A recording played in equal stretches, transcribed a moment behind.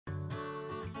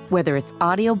Whether it's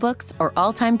audiobooks or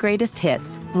all-time greatest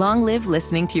hits, long live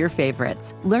listening to your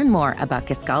favorites. Learn more about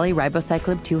Kisqali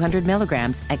Ribociclib 200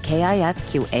 milligrams at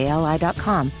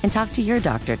KISQALI.com and talk to your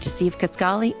doctor to see if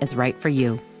Kisqali is right for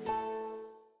you.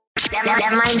 That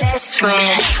my best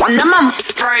friend. My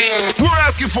friend. We're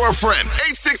asking for a friend.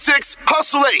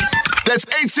 866-HUSTLE-8. That's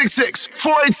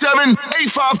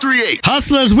 866-487-8538.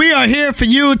 Hustlers, we are here for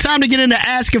you. Time to get into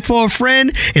asking for a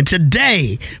friend. And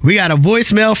today, we got a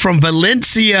voicemail from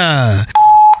Valencia.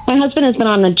 My husband has been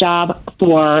on the job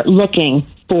looking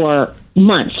for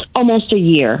months, almost a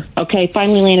year. Okay,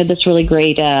 finally landed this really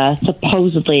great,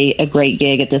 supposedly a great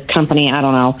gig at this company. I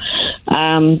don't know.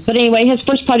 But anyway, his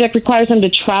first project requires him to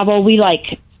travel.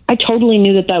 I totally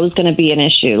knew that was going to be an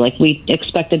issue. Like, we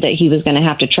expected that he was going to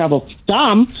have to travel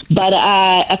some, but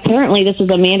apparently this is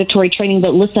a mandatory training.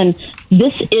 But listen,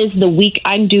 this is the week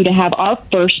I'm due to have our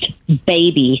first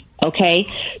baby, okay?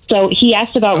 So he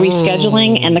asked about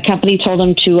rescheduling, and the company told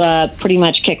him to pretty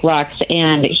much kick rocks,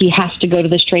 and he has to go to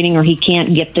this training or he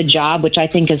can't get the job, which I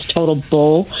think is total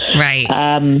bull.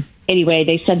 Right. Anyway,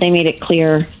 they said they made it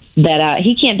clear that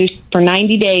he can't do for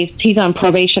 90 days. He's on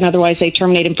probation. Otherwise, they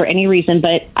terminate him for any reason.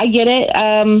 But I get it.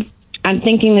 I'm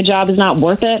thinking the job is not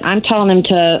worth it. I'm telling him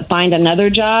to find another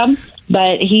job.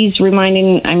 But he's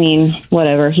reminding me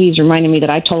that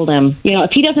I told him,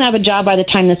 if he doesn't have a job by the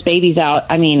time this baby's out,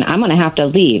 I'm going to have to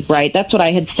leave, right? That's what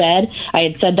I had said. I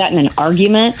had said that in an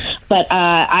argument. But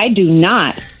I do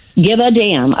not give a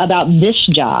damn about this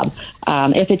job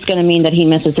if it's going to mean that he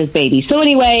misses his baby. So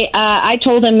anyway, I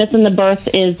told him missing the birth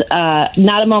is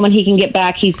not a moment he can get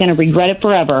back. He's going to regret it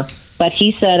forever. But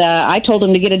he said I told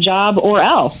him to get a job or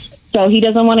else. So he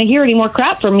doesn't want to hear any more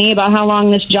crap from me about how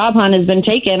long this job hunt has been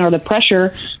taken or the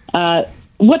pressure.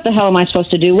 What the hell am I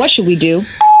supposed to do? What should we do?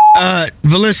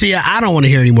 Valencia, I don't want to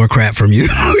hear any more crap from you.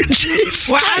 Jeez,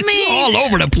 well, all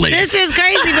over the place. This is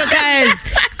crazy because,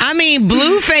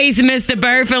 Blueface missed the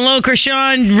birth and little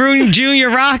Krishan Jr.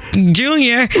 Rock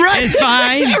Jr. is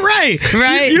fine.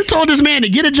 Right. You told this man to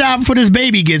get a job before this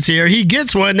baby gets here. He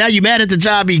gets one. Now you mad at the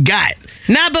job he got.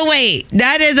 Nah, but wait.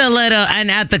 That is a little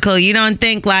unethical. You don't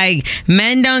think,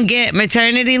 men don't get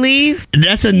maternity leave?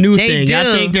 That's a new thing. Do. I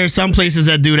think there's some places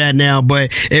that do that now.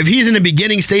 But if he's in the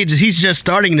beginning stages, he's just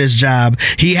starting this job.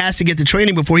 He has to get the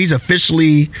training before he's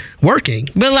officially working.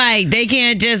 But, they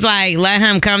can't just, let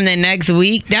him come the next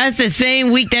week. That's the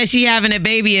same week that she having a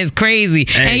baby is crazy.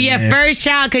 Hey, and your first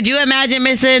child, could you imagine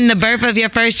missing the birth of your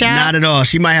first child? Not at all.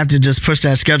 She might have to just push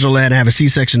that schedule in and have a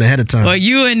C-section ahead of time. Well,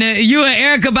 you and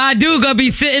Erykah Badu gonna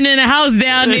be sitting in a house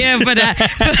down there for the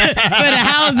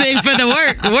housing, for the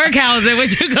work housing.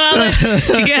 What you call it?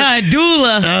 She get her a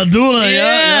doula. A doula,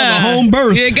 yeah. A home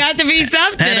birth. It got to be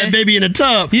something. Had that baby in a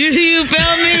tub. You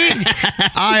feel me?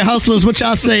 All right, hustlers, what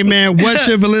y'all say, man? What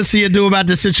should Valencia do about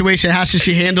this situation? How should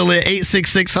she handle it?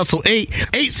 866-HUSTLE-8,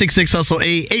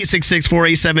 866-HUSTLE-8,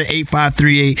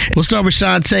 866-487-8538. We'll start with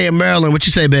Shantae in Maryland. What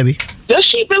you say, baby? Does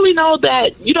she really know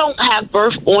that you don't have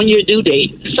birth on your due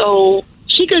date? So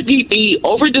she could be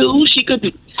overdue. She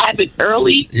could have it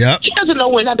early. Yep. She doesn't know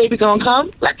when that baby gonna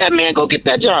come. Let that man go get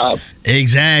that job.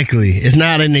 Exactly. It's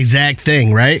not an exact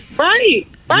thing, right? Right.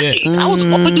 Yeah. I was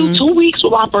overdue 2 weeks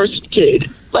with my first kid.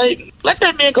 Let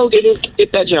that man go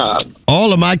get that job.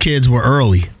 All of my kids were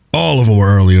early. All of them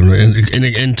were early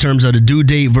in terms of the due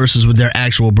date versus with their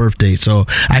actual birth date. So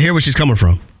I hear where she's coming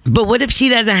from. But what if she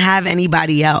doesn't have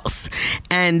anybody else?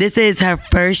 And this is her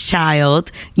first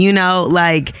child,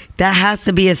 that has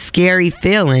to be a scary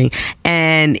feeling.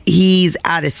 And he's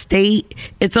out of state.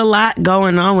 It's a lot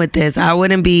going on with this. I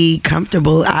wouldn't be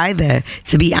comfortable either,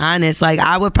 to be honest.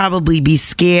 I would probably be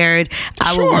scared.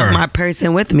 I would want my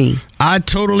person with me. I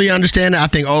totally understand that. I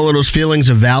think all of those feelings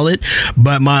are valid.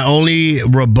 But my only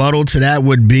rebuttal to that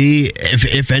would be,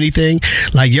 if anything,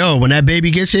 when that baby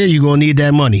gets here, you're going to need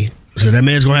that money. So that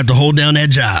man's going to have to hold down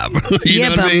that job. You know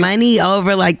what I mean? Money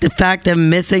over the fact of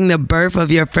missing the birth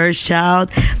of your first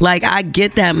child. I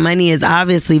get that money is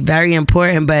obviously very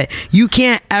important, but you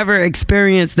can't ever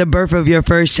experience the birth of your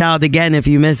first child again if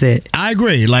you miss it. I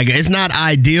agree. It's not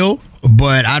ideal.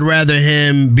 But I'd rather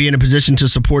him be in a position to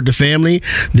support the family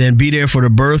than be there for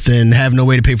the birth and have no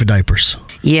way to pay for diapers.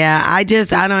 Yeah, I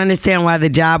don't understand why the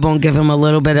job won't give him a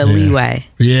little bit of leeway.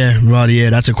 Yeah,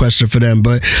 that's a question for them.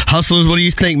 But hustlers, what do you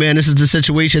think, man? This is the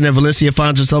situation that Valencia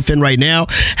finds herself in right now.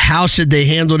 How should they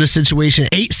handle this situation?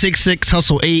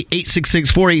 866-HUSTLE-8,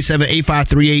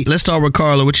 866-487-8538. Let's start with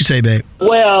Carla. What you say, babe?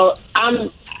 Well,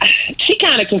 she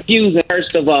kind of confusing,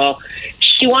 first of all.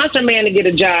 She wants her man to get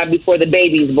a job before the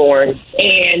baby's born,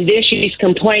 and then she's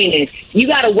complaining. You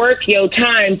got to work your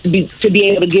time to be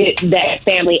able to get that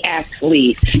family act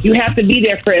leave. You have to be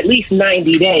there for at least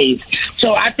 90 days.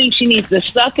 So I think she needs to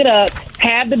suck it up,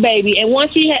 have the baby, and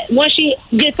once he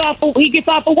gets off of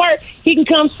work, he can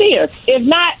come see her. If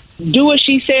not, do what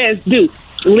she says. Do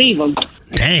leave him.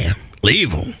 Damn,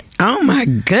 leave him. Oh my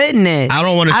goodness! I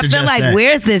don't want to suggest I feel like that.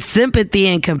 Where's this sympathy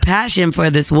and compassion for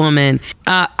this woman?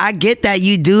 I get that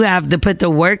you do have to put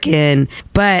the work in,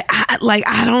 but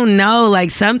I don't know. Like,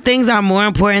 some things are more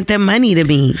important than money to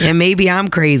me, and maybe I'm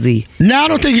crazy. No, I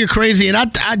don't think you're crazy, and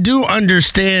I do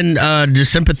understand the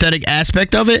sympathetic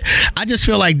aspect of it. I just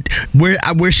feel like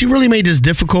where she really made this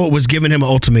difficult was giving him an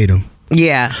ultimatum.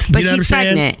 Yeah, but You know she's what I'm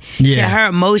saying? pregnant. Yeah. Her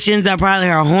emotions are probably,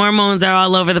 her hormones are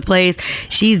all over the place.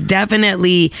 She's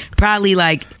definitely probably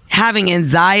like having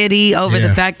anxiety over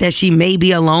the fact that she may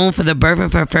be alone for the birth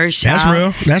of her first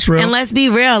child. That's real. And let's be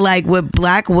real, like with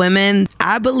black women,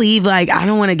 I believe, like, I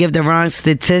don't want to give the wrong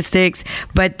statistics,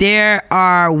 but there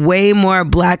are way more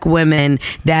black women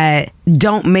that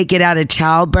don't make it out of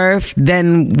childbirth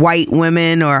than white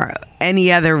women or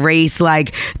any other race.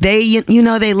 Like, they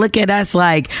they look at us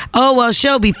like, oh well,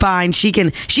 she'll be fine,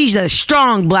 she's a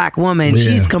strong black woman,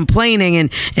 she's complaining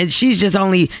and she's just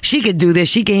she could do this,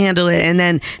 she can handle it. And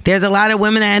then there's a lot of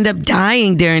women that end up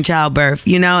dying during childbirth,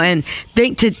 and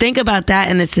think about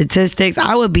that in the statistics.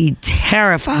 I would be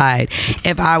terrified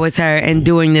if I was her and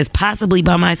doing this possibly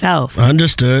by myself.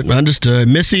 Understood.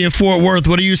 Missy in Fort Worth,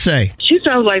 what do you say? She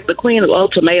sounds like the queen of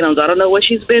ultimatums. I don't know what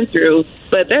she's been through,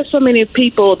 but there's so many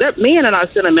people that men are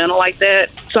not sentimental like that.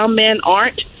 Some men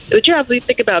aren't. But you have to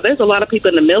think about, there's a lot of people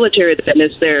in the military that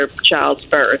miss their child's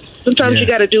birth. Sometimes you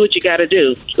got to do what you got to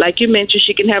do. Like you mentioned,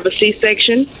 she can have a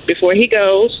C-section before he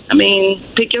goes. I mean,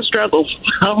 pick your struggle.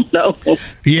 I don't know.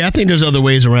 Yeah, I think there's other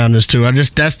ways around this too.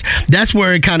 That's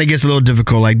where it kind of gets a little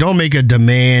difficult. Like, don't make a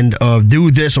demand of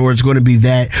do this or it's going to be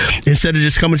that, instead of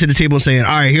just coming to the table and saying,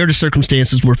 all right, here are the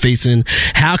circumstances we're facing.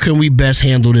 How can we best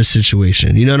handle this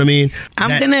situation? You know what I mean?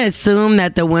 I'm going to assume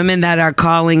that the women that are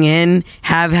calling in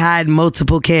have had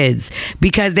multiple kids,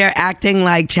 because they're acting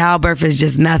like childbirth is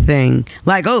just nothing.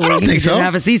 Like, oh, you could just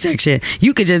have a C-section.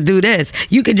 You could just do this.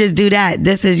 You could just do that.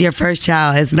 This is your first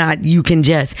child. It's not,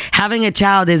 having a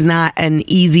child is not an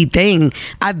easy thing.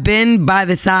 I've been by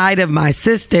the side of my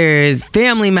sisters,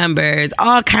 family members,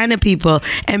 all kind of people.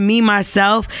 And me,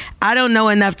 myself, I don't know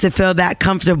enough to feel that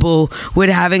comfortable with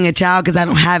having a child because I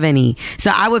don't have any.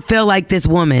 So I would feel like this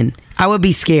woman. I would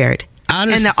be scared.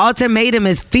 And the ultimatum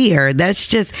is fear. That's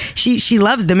just, she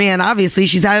loves the man. Obviously,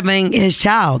 she's having his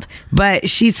child, but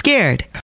she's scared.